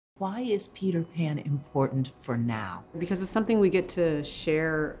Why is Peter Pan important for now? Because it's something we get to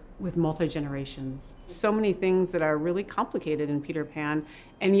share with multi-generations. So many things that are really complicated in Peter Pan,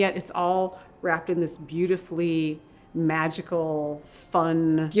 and yet it's all wrapped in this beautifully magical,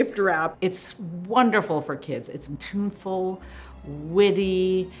 fun gift wrap. It's wonderful for kids. It's tuneful,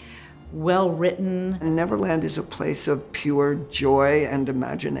 witty, well-written. And Neverland is a place of pure joy and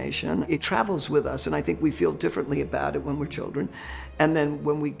imagination. It travels with us, and I think we feel differently about it when we're children. And then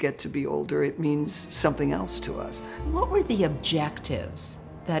when we get to be older, it means something else to us. What were the objectives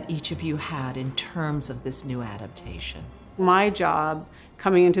that each of you had in terms of this new adaptation? My job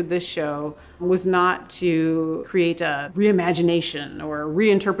coming into this show was not to create a reimagination or a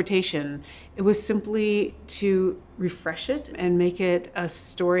reinterpretation. It was simply to refresh it and make it a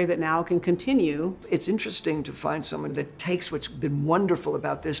story that now can continue. It's interesting to find someone that takes what's been wonderful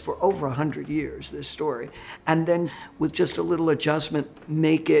about this for over 100 years, this story, and then with just a little adjustment,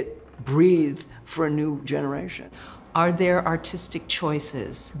 make it breathe for a new generation. Are there artistic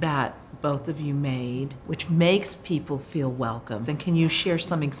choices that both of you made which makes people feel welcome? And can you share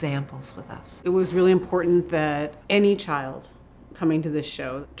some examples with us? It was really important that any child coming to this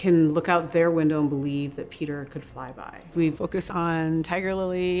show can look out their window and believe that Peter could fly by. We focus on Tiger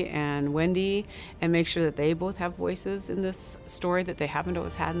Lily and Wendy and make sure that they both have voices in this story that they haven't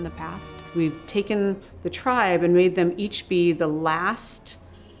always had in the past. We've taken the tribe and made them each be the last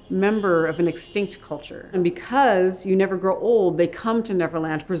member of an extinct culture. And because you never grow old, they come to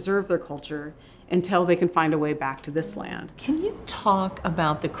Neverland to preserve their culture until they can find a way back to this land. Can you talk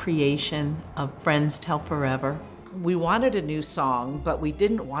about the creation of Friends Tell Forever? We wanted a new song, but we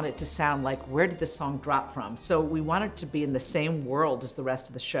didn't want it to sound like, where did the song drop from? So we wanted to be in the same world as the rest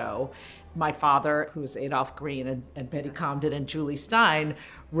of the show. My father, who was Adolph Green and Betty Comden and Julie Stein,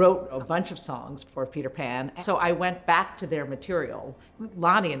 wrote a bunch of songs for Peter Pan. So I went back to their material.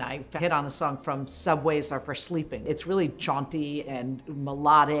 Lonny and I hit on a song from Subways Are for Sleeping. It's really jaunty and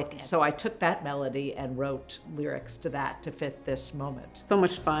melodic. So I took that melody and wrote lyrics to that to fit this moment. So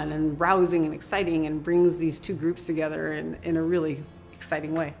much fun and rousing and exciting, and brings these two groups together in a really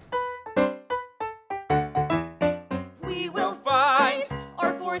exciting way. We will find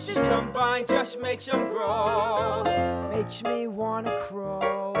our forces combined, just makes them grow. Makes me wanna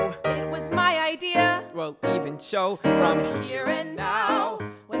crow. It was my idea. Well, even so, from here and now,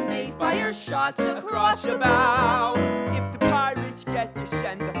 when they fire shots across the bow, if the pirates get you,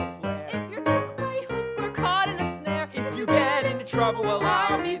 send them a flare. If you're took by hook or caught in a snare, If you get into trouble, well,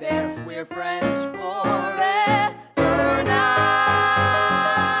 I'll be there. We're friends